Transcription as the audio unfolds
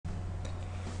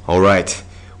Alright,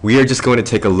 we are just going to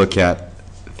take a look at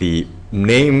the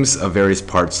names of various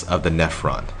parts of the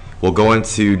nephron. We'll go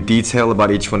into detail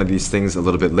about each one of these things a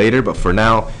little bit later, but for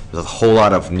now, there's a whole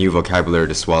lot of new vocabulary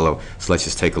to swallow, so let's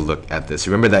just take a look at this.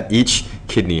 Remember that each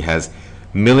kidney has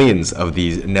millions of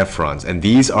these nephrons, and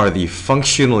these are the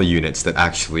functional units that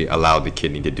actually allow the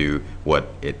kidney to do what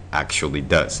it actually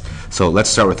does. So let's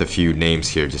start with a few names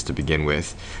here just to begin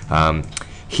with.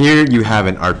 Here you have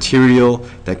an arteriole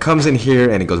that comes in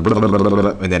here and it goes blah, blah, blah, blah,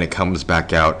 blah, and then it comes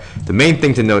back out. The main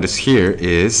thing to notice here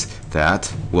is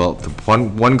that, well, the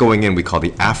one going in we call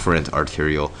the afferent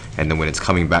arteriole, and then when it's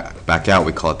coming back out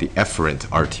we call it the efferent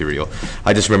arteriole.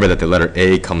 I just remember that the letter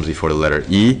A comes before the letter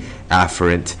E,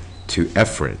 afferent to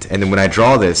efferent. And then when I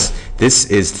draw this,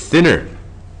 this is thinner.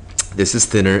 This is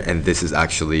thinner, and this is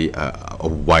actually a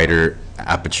wider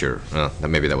aperture.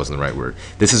 Maybe that wasn't the right word.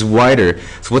 This is wider.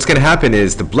 So what's going to happen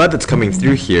is the blood that's coming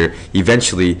through here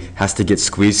eventually has to get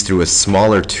squeezed through a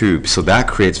smaller tube. So that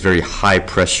creates very high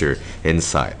pressure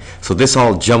inside. So this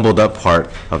all jumbled up part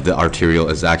of the arteriole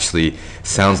is actually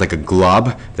sounds like a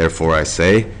glob. Therefore, I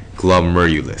say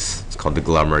glomerulus. It's called the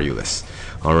glomerulus.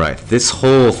 All right. This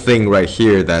whole thing right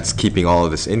here that's keeping all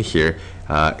of this in here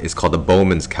is called the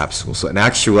Bowman's capsule. So in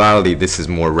actuality, this is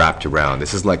more wrapped around.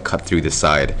 This is like cut through the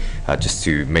side just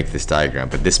to make this diagram.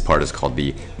 But this part is called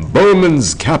the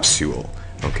Bowman's capsule.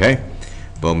 Okay?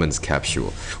 Bowman's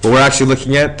capsule. What we're actually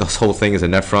looking at, this whole thing is a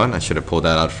nephron. I should have pulled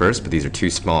that out first, but these are too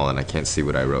small and I can't see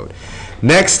what I wrote.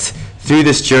 Next, through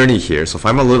this journey here, so if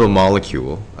I'm a little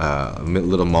molecule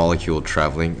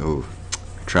traveling,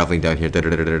 traveling down here,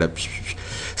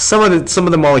 some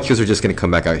of the molecules are just going to come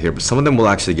back out here, but some of them will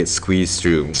actually get squeezed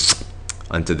through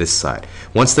onto this side.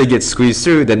 Once they get squeezed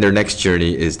through, then their next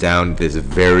journey is down this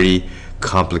very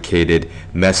complicated,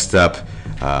 messed up,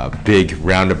 big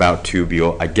roundabout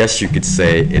tubule. I guess you could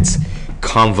say it's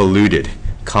convoluted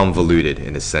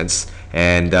in a sense.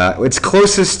 And it's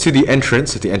closest to the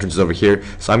entrance, if the entrance is over here.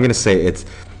 So I'm going to say it's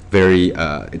very,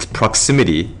 its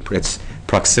proximity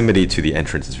to the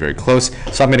entrance is very close.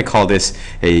 So I'm going to call this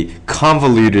a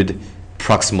convoluted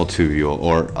proximal tubule,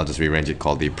 or I'll just rearrange it,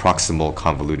 called the proximal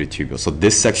convoluted tubule. So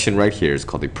this section right here is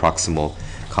called the proximal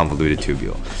convoluted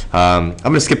tubule. I'm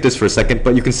going to skip this for a second,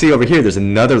 but you can see over here there's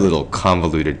another little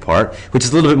convoluted part, which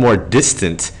is a little bit more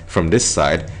distant from this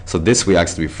side. So this we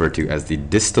actually refer to as the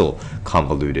distal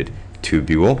convoluted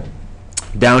tubule.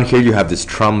 Down here you have this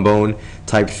trombone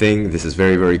type thing. This is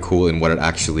very, very cool in what it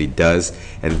actually does.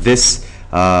 And this,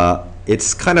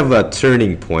 it's kind of a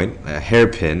turning point, a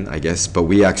hairpin, I guess, but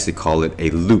we actually call it a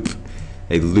loop.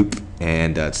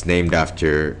 And it's named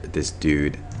after this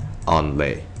dude,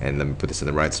 Henle. And let me put this in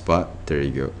the right spot. There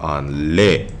you go,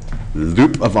 Henle.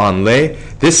 Loop of Henle.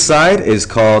 This side is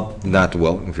called,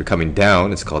 if you're coming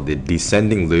down, it's called the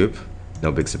descending loop.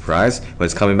 No big surprise. When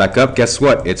it's coming back up, guess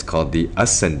what? It's called the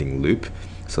ascending loop.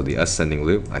 So the ascending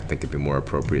loop, I think it'd be more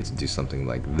appropriate to do something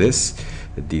like this.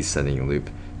 The descending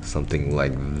loop, something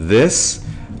like this,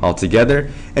 all together.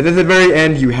 And at the very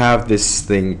end, you have this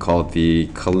thing called the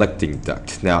collecting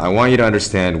duct. Now, I want you to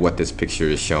understand what this picture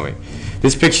is showing.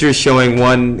 This picture is showing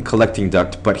one collecting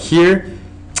duct, but here,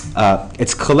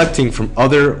 it's collecting from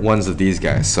other ones of these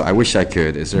guys. So I wish I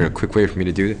could. Is there a quick way for me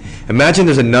to do it? Imagine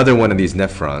there's another one of these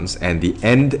nephrons, and the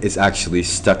end is actually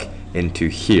stuck into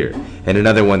here, and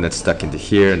another one that's stuck into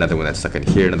here, another one that's stuck in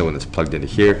here, another one that's plugged into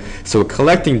here. So a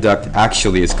collecting duct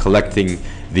actually is collecting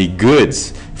the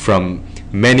goods from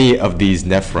many of these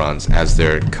nephrons as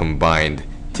they're combined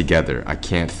together. I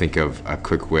can't think of a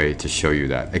quick way to show you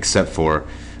that, except for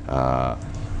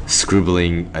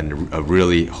scribbling a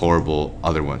really horrible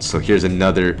other one. So here's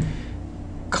another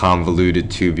convoluted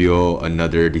tubule,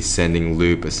 another descending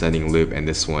loop, ascending loop, and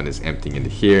this one is emptying into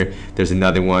here. There's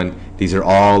another one. These are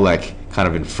all like kind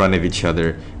of in front of each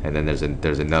other, and then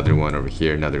there's another one over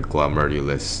here, another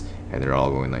glomerulus, and they're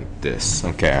all going like this.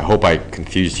 Okay, I hope I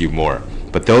confused you more,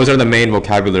 but those are the main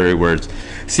vocabulary words.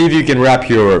 See if you can wrap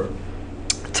your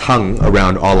tongue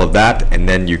around all of that, and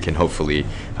then you can hopefully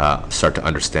start to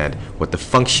understand what the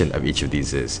function of each of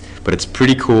these is. But it's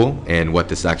pretty cool and what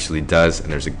this actually does,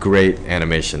 and there's a great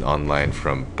animation online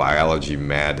from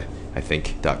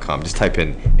biologymad.com. Just type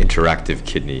in interactive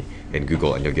kidney in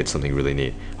Google and you'll get something really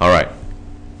neat. All right,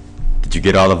 did you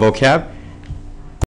get all the vocab?